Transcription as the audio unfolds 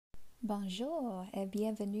Bonjour et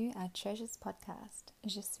bienvenue à Treasures Podcast.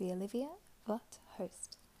 Je suis Olivia, votre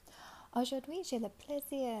host. Aujourd'hui, j'ai le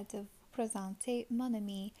plaisir de vous présenter mon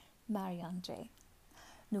amie Marie-André.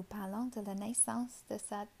 Nous parlons de la naissance de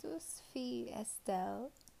sa douce fille Estelle.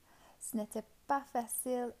 Ce n'était pas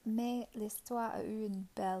facile, mais l'histoire a eu une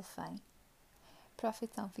belle fin.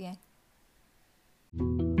 Profitons bien.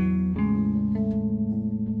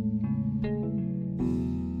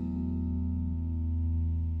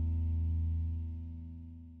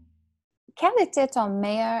 Quel était ton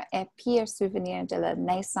meilleur et pire souvenir de la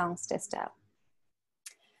naissance d'Estelle?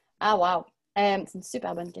 Ah, wow! C'est une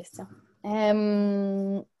super bonne question.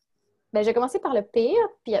 Je vais commencer par le pire,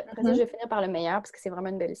 puis après ça, je vais finir par le meilleur, parce que c'est vraiment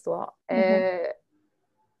une belle histoire.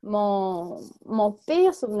 Mon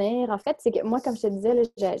pire souvenir, en fait, c'est que moi, comme je te disais, là,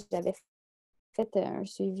 j'avais fait un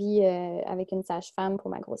suivi avec une sage-femme pour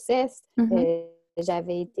ma grossesse.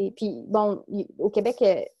 J'avais été... Puis, bon, au Québec,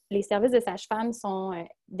 les services de sage-femme sont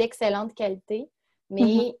d'excellente qualité,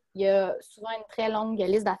 mais il y a souvent une très longue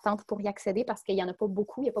liste d'attente pour y accéder parce qu'il n'y en a pas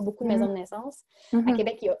beaucoup. Il n'y a pas beaucoup de maisons de naissance. À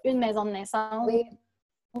Québec, il y a une maison de naissance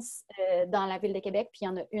dans la ville de Québec, puis il y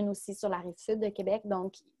en a une aussi sur la rive sud de Québec.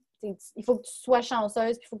 Donc, il faut que tu sois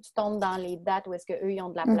chanceuse, puis il faut que tu tombes dans les dates où est-ce qu'eux, ils ont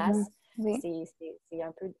de la place. Oui. C'est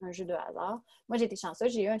un peu un jeu de hasard. Moi, j'ai été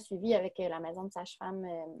chanceuse. J'ai eu un suivi avec la maison de sage-femme,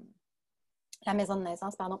 la maison de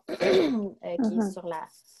naissance, pardon, qui est sur la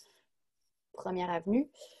première avenue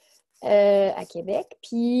à Québec.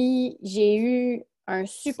 Puis, j'ai eu un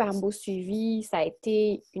super beau suivi. Ça a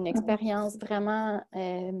été une expérience vraiment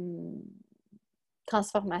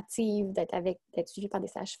transformative d'être suivie par des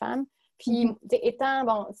sages-femmes. Puis,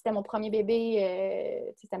 c'était mon premier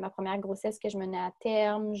bébé, c'était ma première grossesse que je menais à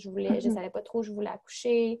terme. Je savais pas trop où je voulais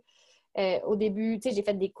accoucher. Au début, j'ai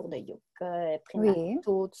fait des cours de yoga,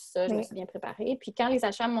 prénato, tout ça. Je me suis bien préparée. Puis, quand les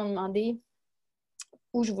sages-femmes m'ont demandé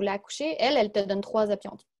où je voulais accoucher, elle te donne 3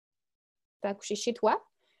 options. Tu peux accoucher chez toi,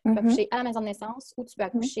 tu peux accoucher à la maison de naissance ou tu peux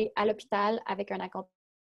accoucher à l'hôpital avec un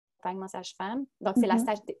accompagnement sage-femme. Donc, c'est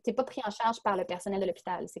tu n'es pas pris en charge par le personnel de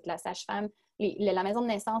l'hôpital. C'est que la sage-femme, la maison de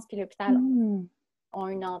naissance puis l'hôpital ont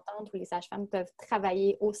une entente où les sages-femmes peuvent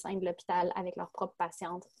travailler au sein de l'hôpital avec leurs propres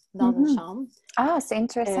patientes dans une chambre. Ah, c'est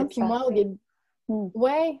intéressant. Puis moi, au début,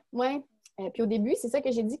 puis au début, c'est ça que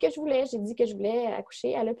j'ai dit que je voulais. J'ai dit que je voulais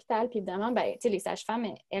accoucher à l'hôpital. Puis évidemment, les sages-femmes,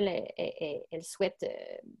 elles souhaitent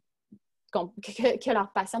que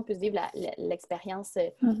leurs patients puissent vivre l'expérience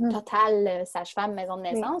totale sage-femme, maison de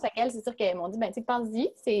naissance. Avec elles, c'est sûr qu'elles m'ont dit, pense-y,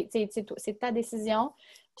 c'est ta décision,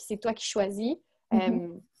 puis c'est toi qui choisis.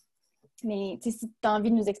 Mais si tu as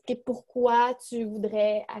envie de nous expliquer pourquoi tu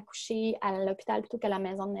voudrais accoucher à l'hôpital plutôt qu'à la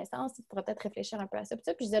maison de naissance, tu pourrais peut-être réfléchir un peu à ça. Puis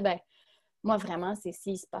je disais, moi, vraiment, c'est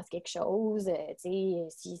s'il se passe quelque chose, s'il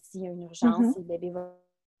y a une urgence, si le bébé va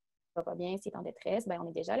pas bien, s'il est en détresse, on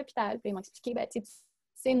est déjà à l'hôpital. Puis ils m'ont expliqué,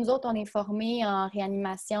 nous autres, on est formés en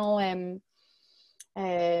réanimation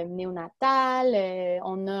néonatale.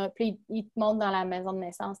 Puis ils te montrent dans la maison de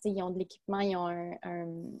naissance, ils ont de l'équipement, ils ont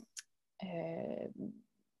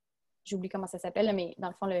j'oublie comment ça s'appelle, là, mais dans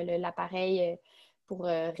le fond, l'appareil pour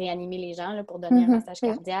réanimer les gens, là, pour donner un massage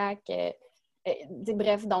cardiaque.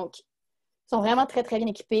 Bref, donc, ils sont vraiment très, très bien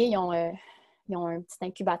équipés. Ils ont un petit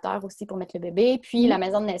incubateur aussi pour mettre le bébé. Puis, la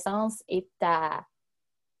maison de naissance est à...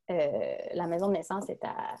 je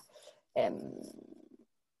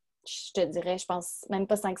te dirais, je pense, même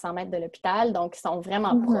pas 500 mètres de l'hôpital. Donc, ils sont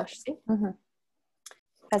vraiment proches, tu sais.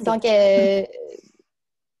 Donc,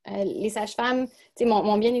 les sages-femmes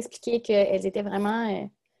m'ont bien expliqué qu'elles étaient vraiment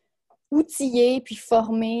outillées puis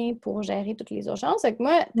formées pour gérer toutes les urgences. Donc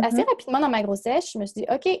moi, assez rapidement dans ma grossesse, je me suis dit,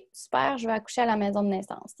 OK, super, je vais accoucher à la maison de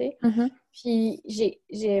naissance. Puis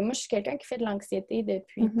moi, je suis quelqu'un qui fait de l'anxiété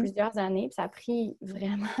depuis plusieurs années. Puis ça a pris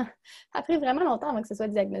vraiment longtemps avant que ce soit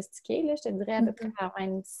diagnostiqué. Là. Je te dirais à peu près à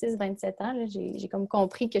 26-27 ans, là, j'ai comme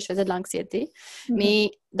compris que je faisais de l'anxiété.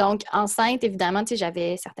 Mais donc, enceinte, évidemment,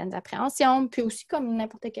 j'avais certaines appréhensions. Puis aussi, comme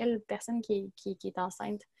n'importe quelle personne qui est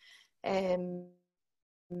enceinte,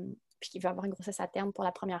 puis qui veut avoir une grossesse à terme pour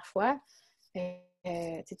la première fois, tu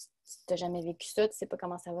n'as jamais vécu ça, tu ne sais pas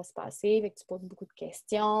comment ça va se passer, fait que tu poses beaucoup de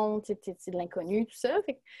questions, c'est de l'inconnu, tout ça.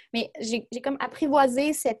 Mais j'ai comme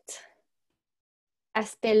apprivoisé cet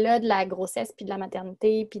aspect-là de la grossesse, puis de la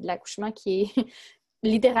maternité, puis de l'accouchement qui est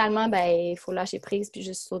littéralement, il faut lâcher prise puis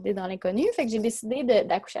juste sauter dans l'inconnu. Fait que j'ai décidé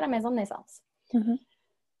d'accoucher à la maison de naissance.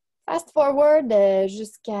 Fast forward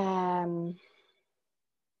jusqu'à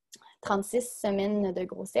 36 semaines de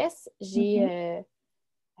grossesse,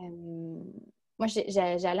 moi,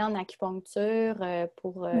 j'allais en acupuncture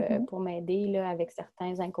pour m'aider là, avec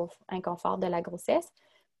certains inconforts de la grossesse.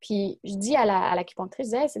 Puis, je dis à l'acupunctrice, je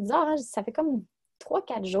disais, hey, c'est bizarre, hein? Ça fait comme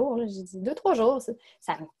 3-4 jours, là, j'ai dit 2-3 jours,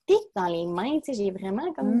 ça me pique dans les mains, tu sais, j'ai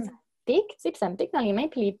vraiment comme, ça me pique, tu sais, puis ça me pique dans les mains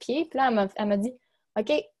puis les pieds. Puis là, elle m'a dit,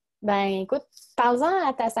 OK, ben écoute, parle-en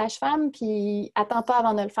à ta sage-femme, puis attends pas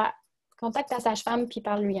avant de le faire. Contacte ta sage-femme, puis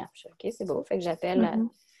parle-lui. Je dis, OK, c'est beau. Fait que j'appelle.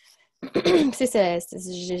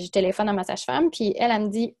 Je téléphone à ma sage-femme, puis elle me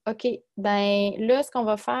dit, OK, ben là, ce qu'on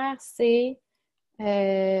va faire, c'est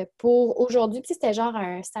pour aujourd'hui, puis c'était genre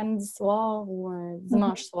un samedi soir ou un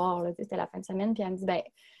dimanche soir, là, c'était la fin de semaine, puis elle me dit, ben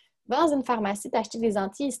va dans une pharmacie t'acheter des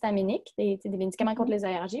antihistaminiques, des médicaments contre les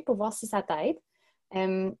allergies pour voir si ça t'aide.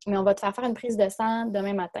 Mais on va te faire une prise de sang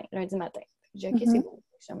demain matin, lundi matin. J'ai dit, OK, c'est beau.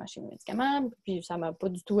 J'ai acheté mes médicaments, puis ça m'a pas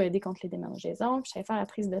du tout aidé contre les démangeaisons. Puis j'allais faire la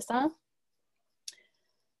prise de sang.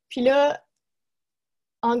 Puis là,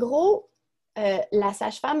 en gros, la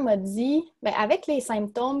sage-femme m'a dit, ben, avec les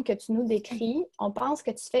symptômes que tu nous décris, on pense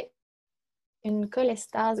que tu fais une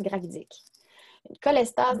cholestase gravidique. Une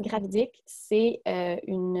cholestase gravidique, c'est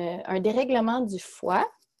un dérèglement du foie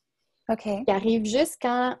qui arrive juste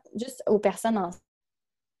aux personnes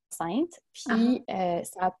enceintes. Puis, ça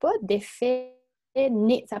n'a pas d'effet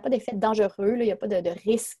dangereux, là. Il n'y a pas de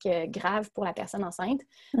risque grave pour la personne enceinte,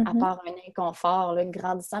 à part un inconfort là,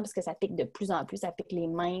 grandissant, parce que ça pique de plus en plus. Ça pique les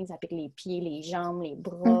mains, ça pique les pieds, les jambes, les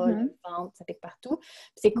bras, le ventre, ça pique partout.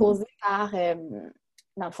 Puis c'est causé par,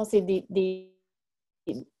 dans le fond, c'est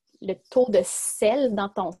le taux de sel dans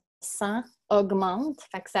ton sang augmente.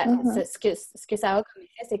 Fait que ce que ça a comme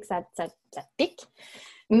effet, c'est que ça pique.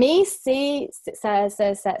 Mais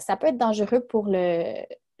ça peut être dangereux pour le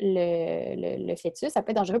fœtus, ça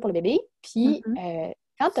peut être dangereux pour le bébé. Puis,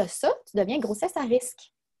 quand tu as ça, tu deviens grossesse à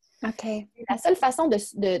risque. OK. La seule façon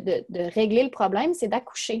de régler le problème, c'est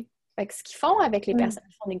d'accoucher. Fait que ce qu'ils font avec les personnes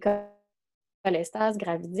qui font des cholestases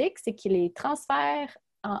gravidiques, c'est qu'ils les transfèrent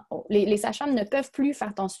les sages-femmes ne peuvent plus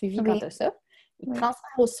faire ton suivi quand tu as ça. Ils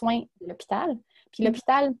transfèrent aux soins de l'hôpital. Puis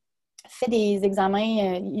l'hôpital fait des examens,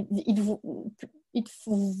 il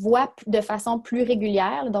te voit de façon plus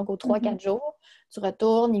régulière. Donc, aux 3-4 jours, tu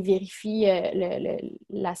retournes, ils vérifient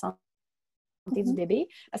la santé du bébé.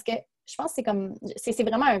 Parce que je pense que c'est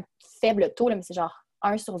vraiment un faible taux, là, mais c'est genre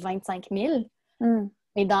 1 sur 25 000.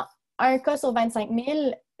 Mais dans un cas sur 25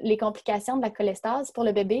 000, les complications de la cholestase pour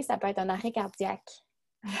le bébé, ça peut être un arrêt cardiaque.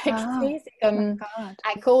 C'est comme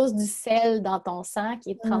à cause du sel dans ton sang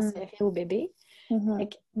qui est transféré au bébé.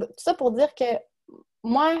 Tout ça pour dire que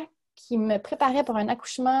moi, qui me préparais pour un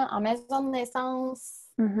accouchement en maison de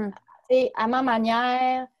naissance, à ma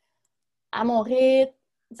manière, à mon rythme,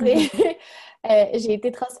 j'ai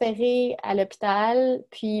été transférée à l'hôpital.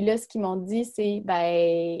 Puis là, ce qu'ils m'ont dit, c'est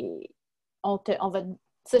on va...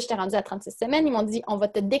 Ça, j'étais rendue à 36 semaines. Ils m'ont dit, on va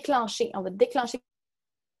déclencher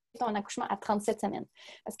ton accouchement à 37 semaines.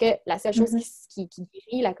 Parce que la seule chose qui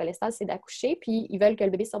guérit la cholestase, c'est d'accoucher. Puis ils veulent que le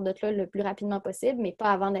bébé sorte de là le plus rapidement possible, mais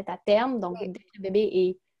pas avant d'être à terme. Donc, dès que le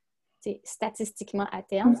bébé est statistiquement à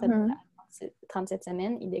terme, ça doit être 37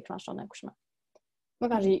 semaines, il déclenche son accouchement. Moi,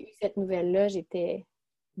 quand j'ai eu cette nouvelle-là, j'étais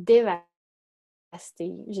dévastée.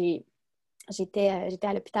 J'étais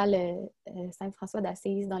à l'hôpital Saint-François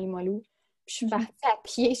d'Assise dans Limoilou. Je suis partie à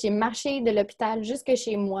pied. J'ai marché de l'hôpital jusque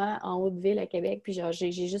chez moi, en Haute-Ville, à Québec. Puis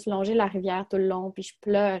j'ai juste longé la rivière tout le long. Puis je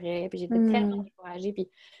pleurais. Puis j'étais tellement découragée. Puis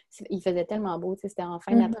il faisait tellement beau. C'était en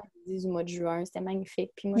fin d'après-midi du mois de juin. C'était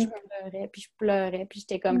magnifique. Puis moi, je pleurais. Puis je pleurais. Puis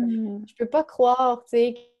j'étais comme... Je peux pas croire, tu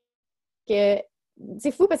sais, que...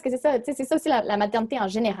 C'est fou parce que c'est ça. Tu sais, c'est ça aussi la maternité en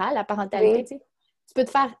général, la parentalité. Tu sais. Tu peux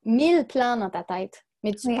te faire 1000 plans dans ta tête,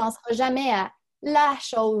 mais tu ne penseras jamais à la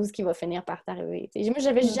chose qui va finir par t'arriver. Moi, je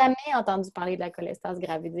n'avais jamais entendu parler de la cholestase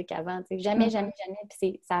gravidique avant. Jamais.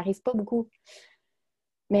 Puis ça n'arrive pas beaucoup.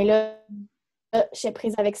 Mais là, j'étais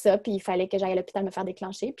prise avec ça, puis il fallait que j'aille à l'hôpital me faire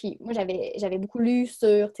déclencher. Puis moi, j'avais beaucoup lu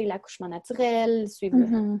sur l'accouchement naturel, suivre le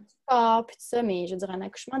rythme du corps, puis tout ça. Mais je veux dire, un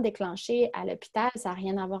accouchement déclenché à l'hôpital, ça n'a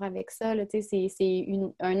rien à voir avec ça. Là, c'est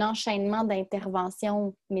un enchaînement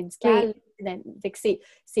d'interventions médicales. Fait que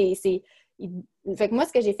moi,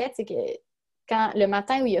 ce que j'ai fait, c'est que le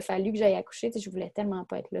matin où il a fallu que j'aille accoucher, je voulais tellement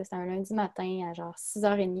pas être là. C'était un lundi matin à genre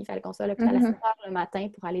 6h30. Il fallait qu'on soit à l'hôpital à 7h le matin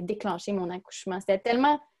pour aller déclencher mon accouchement. C'était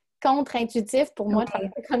tellement contre-intuitif pour moi de faire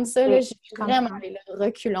ça comme ça. Là, j'ai vraiment allé là,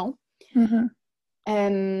 reculons. On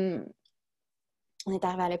est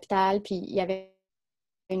arrivé à l'hôpital, puis il y avait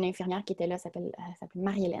une infirmière qui était là, elle s'appelle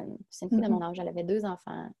Marie-Hélène. C'est une fille de mon âge, elle avait 2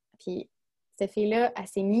 enfants. Puis cette fille-là, elle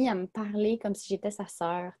s'est mise à me parler comme si j'étais sa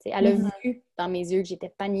sœur. Elle a vu dans mes yeux que j'étais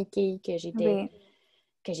paniquée, que j'étais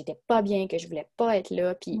pas bien, que je voulais pas être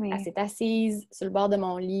là. Puis elle s'est assise sur le bord de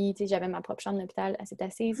mon lit. J'avais ma propre chambre d'hôpital. Elle s'est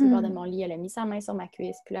assise sur le bord de mon lit. Elle a mis sa main sur ma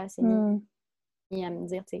cuisse. Puis là, elle s'est mise à me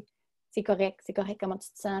dire, c'est correct comment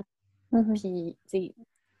tu te sens. Puis,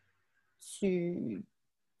 tu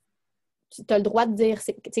as le droit de dire,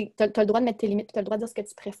 tu as le droit de mettre tes limites, tu as le droit de dire ce que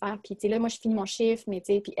tu préfères. Puis, tu sais, là, moi, je finis mon chiffre, mais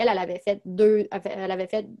tu sais, puis elle avait fait deux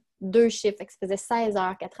chiffres, fait que ça faisait 16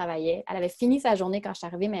 heures qu'elle travaillait. Elle avait fini sa journée quand je suis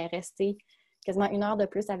arrivée, mais elle est restée quasiment 1 heure de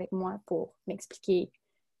plus avec moi pour m'expliquer,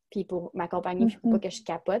 puis pour m'accompagner, puis pour pas que je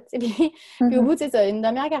capote. Puis au bout, tu sais, ça, une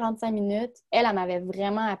demi-heure, 45 minutes, elle m'avait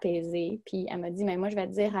vraiment apaisée. Puis elle m'a dit, mais moi, je vais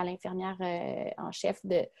te dire à l'infirmière en chef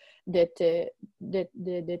de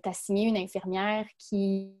t'assigner une infirmière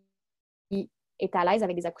qui est à l'aise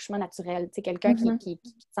avec des accouchements naturels. Tu sais, quelqu'un qui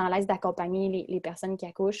se sent à l'aise d'accompagner les personnes qui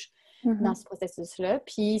accouchent dans ce processus-là.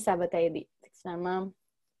 Puis ça va t'aider. Finalement,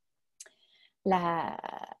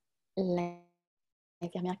 l'infirmière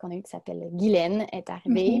qu'on a eue qui s'appelle Guylaine est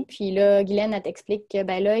arrivée. Puis là, Guylaine, elle t'explique que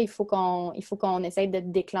ben là, il faut qu'on essaye de te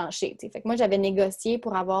déclencher. T'sais. Fait que moi, j'avais négocié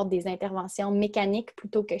pour avoir des interventions mécaniques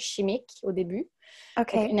plutôt que chimiques au début.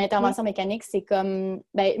 Okay. Une intervention mécanique, c'est comme...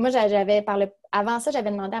 Ben, moi, avant ça,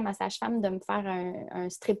 j'avais demandé à ma sage-femme de me faire un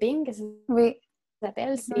stripping, que ça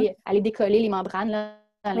s'appelle. C'est aller décoller les membranes, là,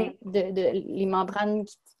 les membranes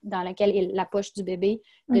dans lesquelles est la poche du bébé,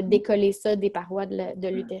 de décoller ça des parois de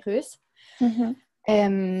l'utérus.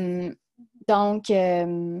 Donc,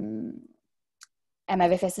 elle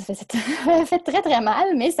m'avait fait ça, ça m'avait fait très, très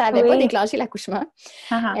mal, mais ça n'avait pas déclenché l'accouchement.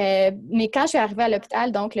 Mais quand je suis arrivée à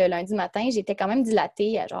l'hôpital, donc le lundi matin, j'étais quand même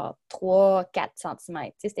dilatée à genre 3-4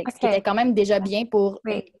 cm. Ce qui était quand même déjà bien pour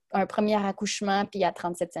un premier accouchement, puis à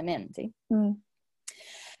 37 semaines.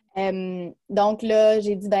 Donc là,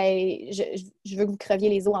 j'ai dit, ben, je veux que vous creviez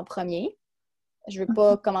les os en premier. Je veux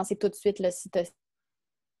pas commencer tout de suite l'ocytocine.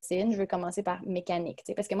 Je veux commencer par mécanique.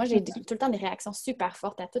 Parce que moi, j'ai tout le temps des réactions super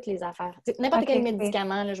fortes à toutes les affaires. N'importe quel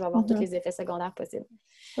médicament, là, je vais avoir tous les effets secondaires possibles.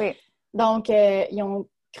 Donc, ils ont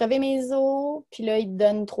crevé mes os, puis là, ils te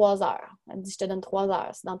donnent 3 heures. Elle me dit, je te donne 3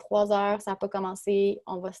 heures. Si dans 3 heures, ça n'a pas commencé,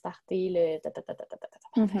 on va starter le...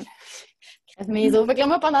 Crève mes os. Fait que là,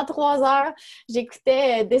 moi, pendant 3 heures,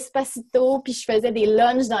 j'écoutais Despacito, puis je faisais des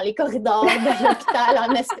lunges dans les corridors de l'hôpital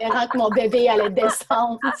en espérant que mon bébé allait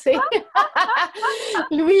descendre, tu sais.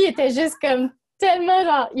 Lui, il était juste comme tellement,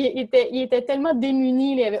 genre, il était tellement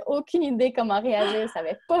démuni, il avait aucune idée comment réagir, il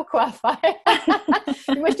savait pas quoi faire.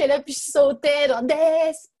 Puis moi, j'étais là, puis je sautais, genre,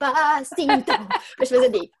 Despacito. Puis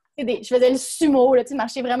je faisais le sumo, là, tu sais,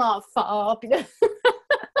 marcher vraiment fort, puis là...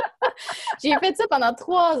 J'ai fait ça pendant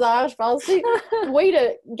 3 heures, je pense. Way to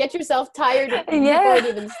get yourself tired before it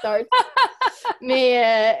even starts.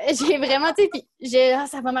 Mais j'ai vraiment, tu sais,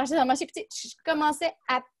 ça va marcher, ça va marcher. Puis, tu sais, je commençais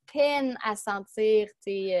à peine à sentir,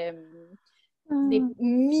 tu sais, des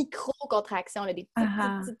micro-contractions, là, des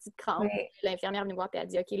petites crampes. L'infirmière venait me voir et elle a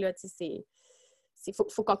dit, OK, là, tu sais,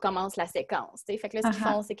 faut qu'on commence la séquence. Tu sais. Fait que là, ce qu'ils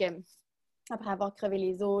font, c'est que après avoir crevé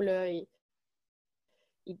les os, là,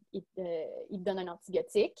 ils te donnent un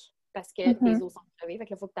antibiotique. Parce que tes os sont crevés. Fait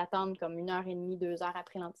que là, il faut que tu attendes comme 1h30, 2 heures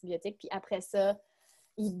après l'antibiotique. Puis après ça,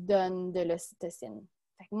 ils te donnent de l'ocytocine.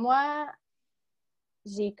 Fait que moi,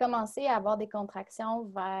 j'ai commencé à avoir des contractions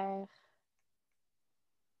vers...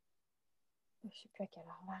 Je ne sais plus à quelle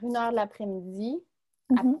heure. Vers 1h de l'après-midi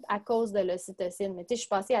à cause de l'ocytocine. Mais tu sais, je suis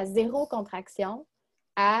passée à 0 contraction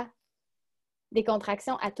à des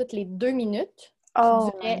contractions à toutes les 2 minutes qui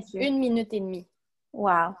duraient 1 minute et demie.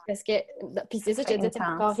 Wow! Parce que, puis c'est ça, je te dis,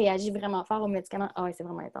 mon corps réagit vraiment fort aux médicaments. Ah oui, c'est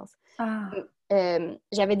vraiment intense. Dans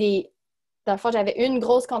le fond, j'avais une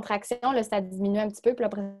grosse contraction, là, ça diminuait un petit peu, puis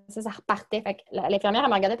après ça repartait. Fait que l'infirmière, elle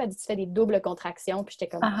m'a regardée, puis elle a dit, tu fais des doubles contractions, puis j'étais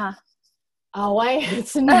comme, ah ouais,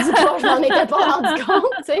 tu me dis pas, je m'en étais pas rendu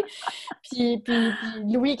compte, tu sais. Puis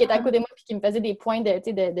Louis, qui était à côté de moi, puis qui me faisait des points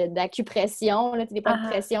d'acupression, là, des points de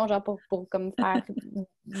pression, genre pour comme faire,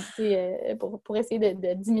 pour essayer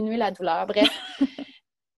de diminuer la douleur. Bref.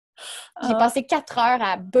 J'ai passé 4 heures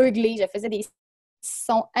à beugler. Je faisais des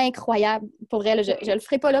sons incroyables. Pour elle, je le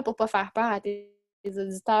ferai pas là pour pas faire peur à tes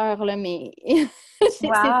auditeurs, là, mais j'ai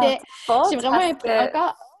vraiment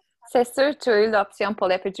encore... C'est sûr, tu as eu l'option pour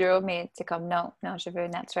l'épidurale, mais tu es comme non, je veux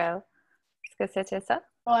naturel. Est-ce que c'était ça?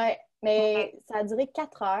 Oui, mais ça a duré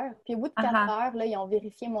 4 heures. Puis au bout de 4 heures, là, ils ont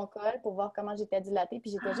vérifié mon col pour voir comment j'étais dilatée,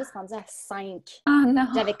 puis j'étais juste rendue à 5. Oh non!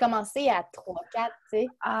 J'avais commencé à 3-4, tu sais.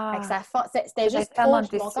 C'était juste trop,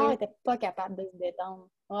 puis mon corps n'était pas capable de se détendre.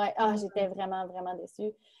 Ouais, j'étais vraiment, vraiment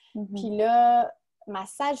déçue. Puis là, ma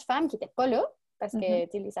sage-femme, qui n'était pas là, parce que,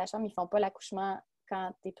 tu sais, les sages-femmes, ils font pas l'accouchement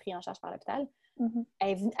quand tu es pris en charge par l'hôpital.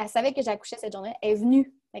 Elle savait que j'accouchais cette journée. Elle est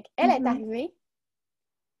venue. Elle est arrivée.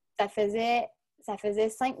 Ça faisait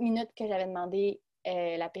 5 minutes que j'avais demandé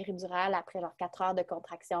la péridurale après genre 4 heures de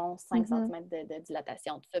contraction, 5 cm de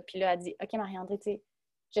dilatation, tout ça. Puis là, elle dit, OK, Marie-André, tu sais,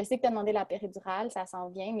 je sais que tu as demandé la péridurale, ça s'en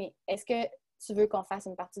vient, mais est-ce que tu veux qu'on fasse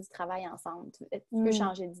une partie du travail ensemble. Tu peux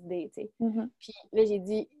changer d'idée, tu sais. Puis là, j'ai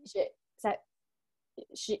dit,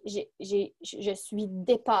 je suis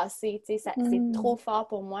dépassée, tu sais, c'est trop fort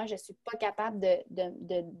pour moi. Je suis pas capable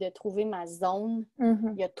de trouver ma zone.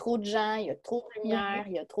 Il y a trop de gens, il y a trop de lumière,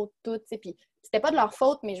 il y a trop de tout, tu sais. Puis c'était pas de leur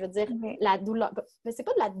faute, mais je veux dire, la douleur, c'est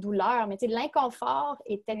pas de la douleur, mais tu sais, l'inconfort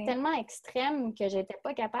était tellement extrême que j'étais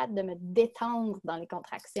pas capable de me détendre dans les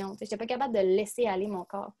contractions. Tu sais, j'étais pas capable de laisser aller mon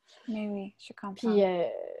corps. Mais oui, je comprends. Puis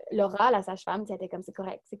Laura, la sage-femme, elle était comme, c'est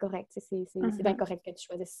correct, c'est bien correct que tu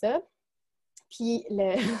choisisses ça. Puis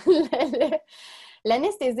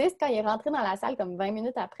l'anesthésiste, quand il est rentré dans la salle comme 20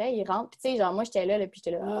 minutes après, il rentre, puis tu sais, genre moi j'étais là, puis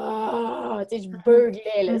j'étais là, tu sais, je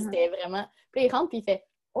beuglais, là, c'était vraiment... Puis il rentre, puis il fait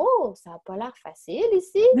 « Oh, ça n'a pas l'air facile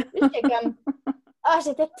ici! » Puis j'étais comme...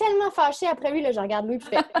 j'étais tellement fâchée après lui, là, je regarde lui, puis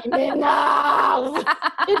je fais « Il m'énerve! »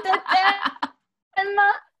 J'étais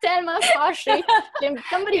tellement fâchée.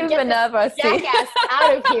 Somebody get this jackass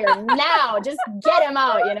out of here now! Just get him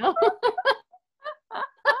out, you know?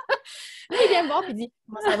 Là, il vient me voir et il dit «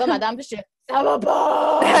 Comment ça va, madame? » Puis je dis « Ça va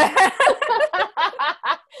pas! »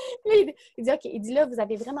 il dit « OK. » Il dit « Là, vous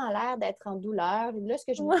avez vraiment l'air d'être en douleur. Là, ce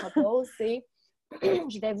que je vous propose, c'est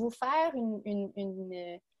je vais vous faire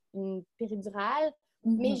une péridurale,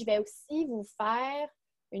 mais je vais aussi vous faire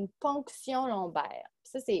une ponction lombaire. »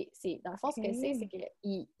 Puis ça, c'est dans le fond, ce que c'est que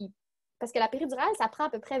parce que la péridurale, ça prend à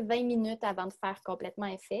peu près 20 minutes avant de faire complètement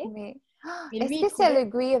effet. Mais lui, est-ce que c'est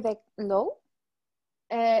l'aiguille avec l'eau?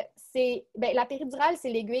 La péridurale, c'est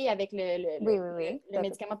l'aiguille avec le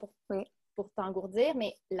médicament pour t'engourdir,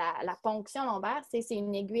 mais la ponction lombaire, c'est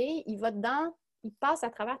une aiguille, il passe à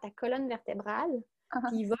travers ta colonne vertébrale,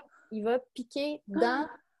 puis il va piquer dans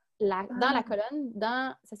la colonne,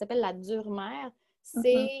 ça s'appelle la dure mère.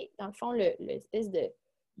 C'est, dans le fond, l'espèce de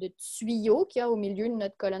tuyau qu'il y a au milieu de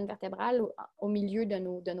notre colonne vertébrale, au milieu de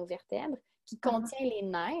nos vertèbres, qui contient les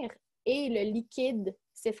nerfs et le liquide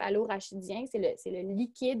céphalorachidien, c'est le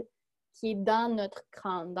liquide qui est dans notre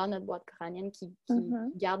crâne, dans notre boîte crânienne, qui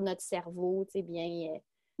garde notre cerveau bien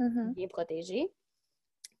protégé.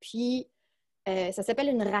 Puis, ça s'appelle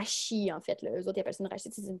une rachie, en fait. Là. Eux autres, ils appellent ça une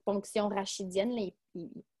rachie. C'est une ponction rachidienne. Là,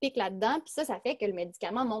 ils piquent là-dedans. Puis ça fait que le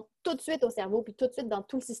médicament monte tout de suite au cerveau, puis tout de suite dans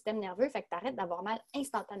tout le système nerveux. Fait que tu arrêtes d'avoir mal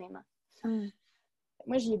instantanément.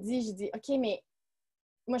 Moi, j'ai dit, OK, mais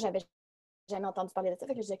moi, j'avais jamais entendu parler de ça.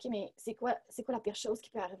 Fait que je dis, OK, mais c'est quoi la pire chose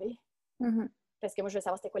qui peut arriver? Parce que moi, je veux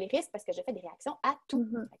savoir c'était quoi les risques, parce que j'ai fait des réactions à tout.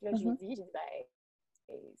 Fait que là, j'ai dit,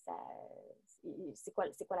 c'est quoi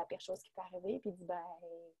la pire chose qui peut arriver? Puis il dit,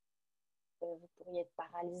 vous pourriez être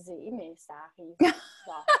paralysé, mais ça arrive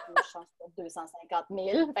genre une chance pour 250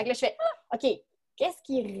 000. Fait que là, je fais, OK, qu'est-ce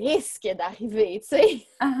qui risque d'arriver, tu sais?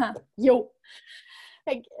 Yo!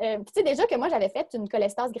 Fait que, tu sais, déjà que moi, j'avais fait une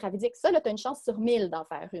cholestase gravidique. Ça, là, t'as une chance sur 1000 d'en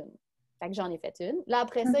faire une. Fait que j'en ai fait une. Là,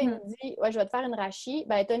 après ça, il me dit, ouais, je vais te faire une rachie.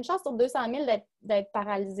 Ben, t'as une chance sur 200 000 d'être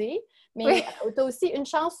paralysé, mais t'as aussi une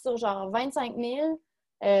chance sur genre 25 000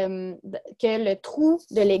 que le trou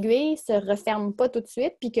de l'aiguille se referme pas tout de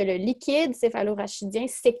suite, puis que le liquide céphalorachidien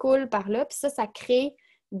s'écoule par là, puis ça crée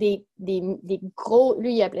des gros...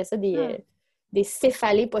 Lui, il appelait ça des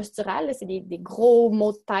céphalées posturales. C'est des gros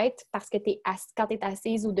maux de tête parce que quand tu es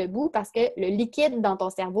assise ou debout, parce que le liquide dans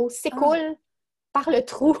ton cerveau s'écoule par le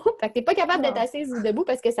trou. Fait que tu n'es pas capable d'être assise ou debout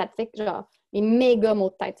parce que ça te fait genre des méga maux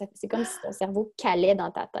de tête. C'est comme si ton cerveau calait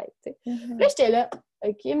dans ta tête. Là, j'étais là,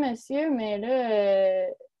 OK, monsieur, mais là,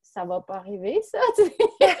 ça va pas arriver, ça.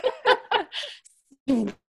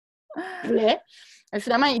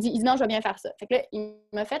 Finalement, il dit non, je vais bien faire ça. Fait que là, il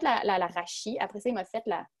m'a fait la rachie. Après ça, il m'a fait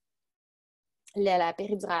la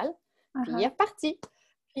péridurale. Puis il est reparti.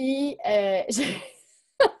 Puis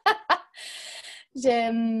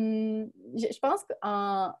je pense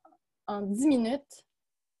qu'en 10 minutes,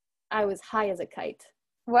 I was high as a kite.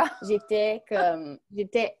 Wow. J'étais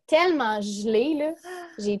tellement gelée, là.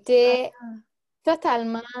 J'étais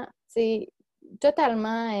totalement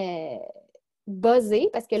buzzée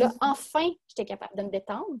parce que là, enfin, j'étais capable de me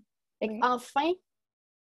détendre. Enfin,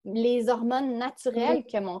 les hormones naturelles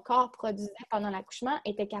que mon corps produisait pendant l'accouchement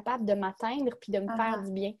étaient capables de m'atteindre puis de me faire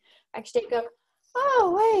du bien. Fait que j'étais comme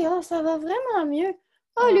ça va vraiment mieux.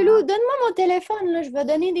 Loulou, donne-moi mon téléphone, là. Je vais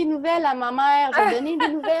donner des nouvelles à ma mère, je vais donner des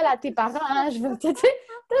nouvelles à tes parents, je vais...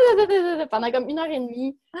 Pendant comme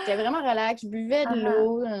 1h30, j'étais vraiment relax, je buvais de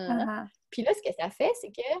l'eau. Puis là, ce que ça fait,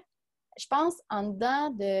 c'est que je pense en dedans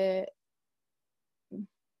de...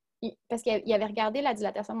 Parce qu'il avait regardé la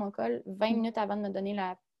dilatation de mon col 20 minutes avant de me donner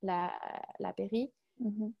la péri.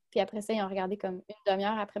 Puis après ça, ils ont regardé comme une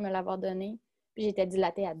demi-heure après me l'avoir donné. Puis j'étais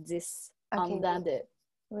dilatée à 10 en dedans de...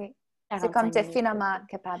 Oui. C'est comme tu es minutes. finalement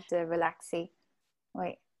capable de relaxer.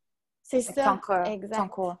 Oui. C'est ça, Ton exact.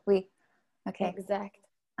 cours, oui. OK. Exact.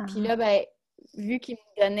 Puis Ah. là, ben, vu qu'il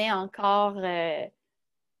me donnait encore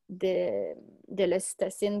de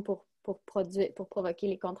l'ocytocine pour provoquer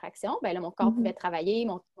les contractions, ben là, mon corps pouvait travailler,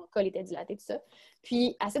 mon col était dilaté, tout ça.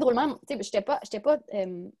 Puis, assez drôlement, tu sais,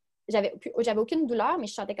 j'avais aucune douleur, mais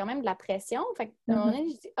je sentais quand même de la pression. Fait qu'à un moment donné,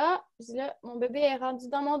 je dis là, mon bébé est rendu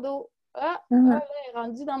dans mon dos. Là, il est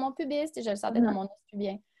rendu dans mon pubis. Je le sentais dans mon os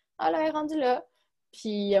pubien. Là, il est rendu là.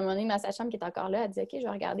 Puis, à un moment donné, ma sage-femme qui est encore là, elle dit, OK, je vais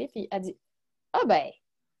regarder. Puis, elle dit, ben,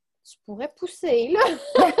 tu pourrais pousser, là.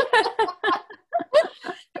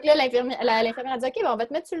 Là, l'infirmière a dit, OK, ben, on va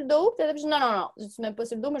te mettre sur le dos. Puis, je dis, non. Je dis, même pas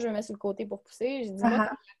sur le dos, moi, je me mets sur le côté pour pousser. J'ai dit, moi,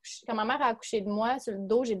 quand ma mère a accouché de moi sur le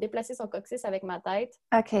dos, j'ai déplacé son coccyx avec ma tête.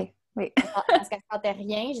 OK, oui. Parce qu'elle ne sentait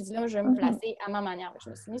rien. J'ai dit, là, je vais me placer à ma manière.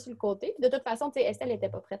 Je me suis mise sur le côté. Puis, de toute façon, Estelle n'était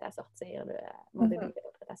pas prête à sortir. Là. Mon bébé n'était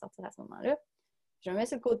pas prêt à sortir à ce moment-là. Je me mets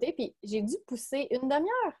sur le côté, puis j'ai dû pousser une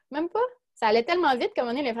demi-heure, même pas. Ça allait tellement vite qu'à un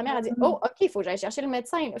moment donné, l'infirmière a dit, oh, OK, il faut que j'aille chercher le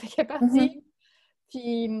médecin. Là. Fait qu'elle est partie.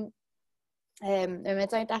 Puis, le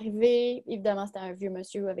médecin est arrivé. Évidemment, c'était un vieux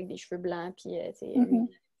monsieur avec des cheveux blancs, puis, lui,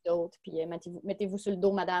 d'autres. Puis, mettez-vous sur le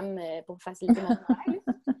dos, madame, pour faciliter mon travail.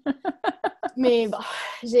 Mais bon,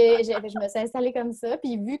 je me suis installée comme ça.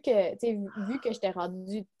 Puis, vu que j'étais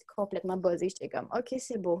rendue complètement buzzée, j'étais comme, OK,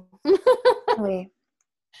 c'est beau. Oui.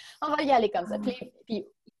 On va y aller comme ça. Puis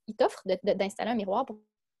il t'offre d'installer un miroir pour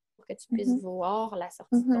que tu puisses voir la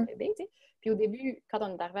sortie de ton bébé. Tu sais. Puis au début, quand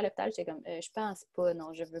on est arrivé à l'hôpital, j'étais comme, je pense pas,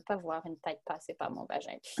 non, je veux pas voir une tête passer par mon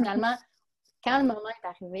vagin. Puis finalement, quand le moment est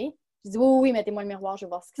arrivé, je dis, oui, mettez-moi le miroir, je vais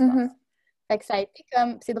voir ce qui se passe. Fait que ça a été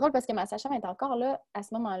comme, c'est drôle parce que ma sage-femme était encore là à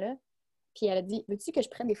ce moment-là. Puis elle a dit, veux-tu que je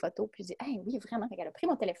prenne des photos? Puis j'ai dit, oui, vraiment. Fait qu'elle a pris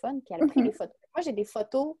mon téléphone, puis elle a pris des photos. Moi, j'ai des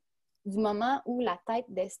photos du moment où la tête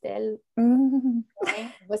d'Estelle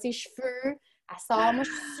voit ses cheveux, elle sort. Moi,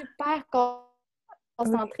 je suis super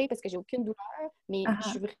concentrée parce que j'ai aucune douleur, mais je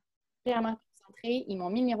suis vraiment concentrée. Ils m'ont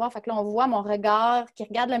mis le miroir. Fait que là, on voit mon regard qui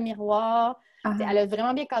regarde le miroir. Elle a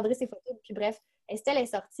vraiment bien cadré ses photos. Puis bref, Estelle est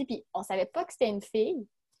sortie, puis on savait pas que c'était une fille.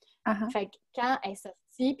 Fait que quand elle est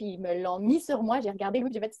sortie, puis ils me l'ont mis sur moi, j'ai regardé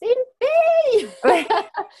Louis, j'ai fait « C'est une fille! »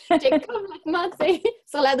 J'étais complètement, tu sais,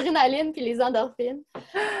 sur l'adrénaline puis les endorphines.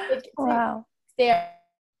 Wow!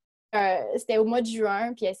 C'était au mois de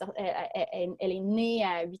juin, puis elle est née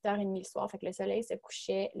à 8h30 le soir, fait que le soleil se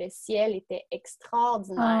couchait, le ciel était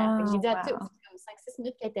extraordinaire. Fait que j'ai dit à tout, comme 5-6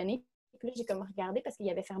 minutes qu'elle était née, puis là, j'ai comme regardé parce qu'il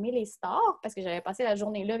avait fermé les stores, parce que j'avais passé la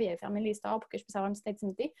journée là, puis il avait fermé les stores pour que je puisse avoir une petite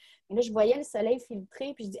intimité. Mais là, je voyais le soleil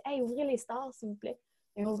filtrer, puis je dis « Hey, ouvrez les stores, s'il vous plaît. »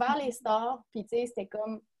 Ils ont ouvert les stores, puis tu sais,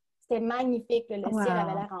 c'était magnifique, là, le ciel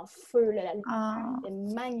avait l'air en feu, là, la lumière était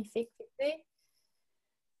magnifique, tu sais.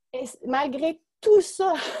 Et malgré tout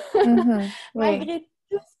ça, malgré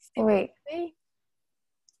tout ce qui s'est passé,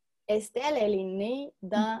 Estelle, elle est née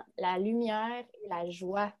dans la lumière et la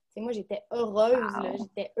joie. T'sais, moi, j'étais heureuse, là,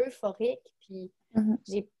 j'étais euphorique, puis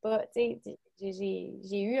j'ai pas,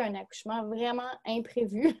 j'ai eu un accouchement vraiment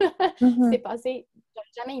imprévu. C'est passé, j'aurais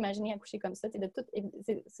jamais imaginé accoucher comme ça.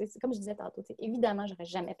 C'est comme je disais tantôt, évidemment, j'aurais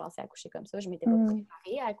jamais pensé accoucher comme ça. Je m'étais pas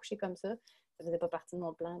préparée à accoucher comme ça. Ça faisait pas partie de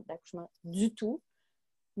mon plan d'accouchement du tout.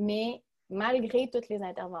 Mais malgré toutes les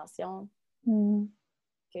interventions que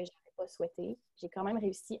je n'avais pas souhaitées, j'ai quand même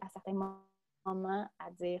réussi à certains moments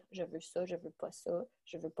à dire je veux ça, je veux pas ça,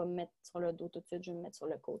 je veux pas me mettre sur le dos tout de suite, je veux me mettre sur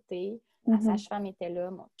le côté. Ma sage-femme était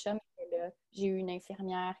là, mon chum était là, j'ai eu une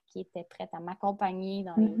infirmière qui était prête à m'accompagner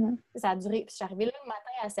dans les... Ça a duré, puis je suis arrivée là le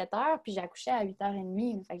matin à 7h, puis j'ai accouché à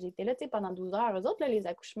 8h30. Fait que j'étais là, pendant 12 heures. Eux autres, là, les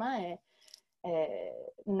accouchements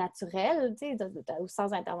naturels, ou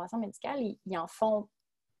sans intervention médicale, ils en font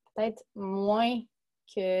peut-être moins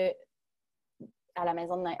que à la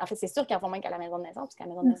maison de naissance. En fait, c'est sûr qu'ils en font moins qu'à la maison de naissance, parce qu'à la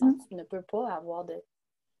maison de naissance, tu ne peux pas avoir de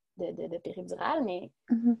péridurale, mais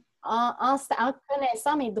en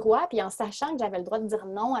connaissant mes droits, puis en sachant que j'avais le droit de dire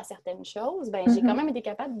non à certaines choses, ben, j'ai quand même été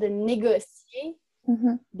capable de négocier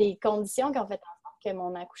des conditions qui ont fait en sorte que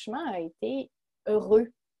mon accouchement a été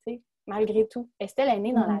heureux, malgré tout. Estelle est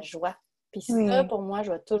née dans la joie. Puis ça, pour moi,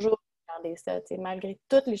 je vais toujours garder ça, malgré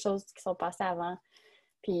toutes les choses qui sont passées avant.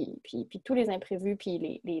 Puis tous les imprévus,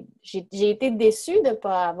 puis j'ai été déçue de ne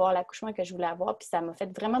pas avoir l'accouchement que je voulais avoir, puis ça m'a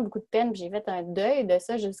fait vraiment beaucoup de peine, puis j'ai fait un deuil de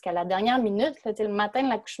ça jusqu'à la dernière minute. Là, le matin de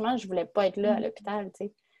l'accouchement, je ne voulais pas être là à l'hôpital,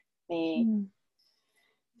 mais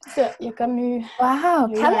ça, il y a comme eu...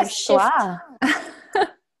 Wow! Quelle histoire!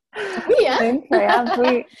 Oui, hein? C'est incroyable,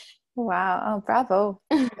 oui. Wow! Oh, bravo!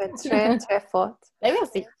 Très, très forte. Ben,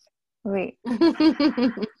 merci. Oui.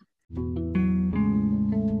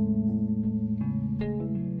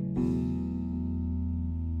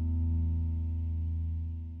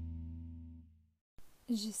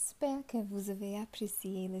 J'espère que vous avez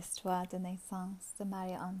apprécié l'histoire de naissance de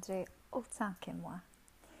Marie-André autant que moi.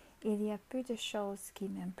 Il y a peu de choses qui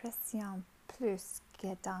m'impressionnent plus que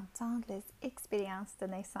d'entendre les expériences de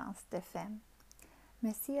naissance des femmes.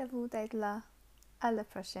 Merci à vous d'être là. À la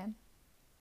prochaine.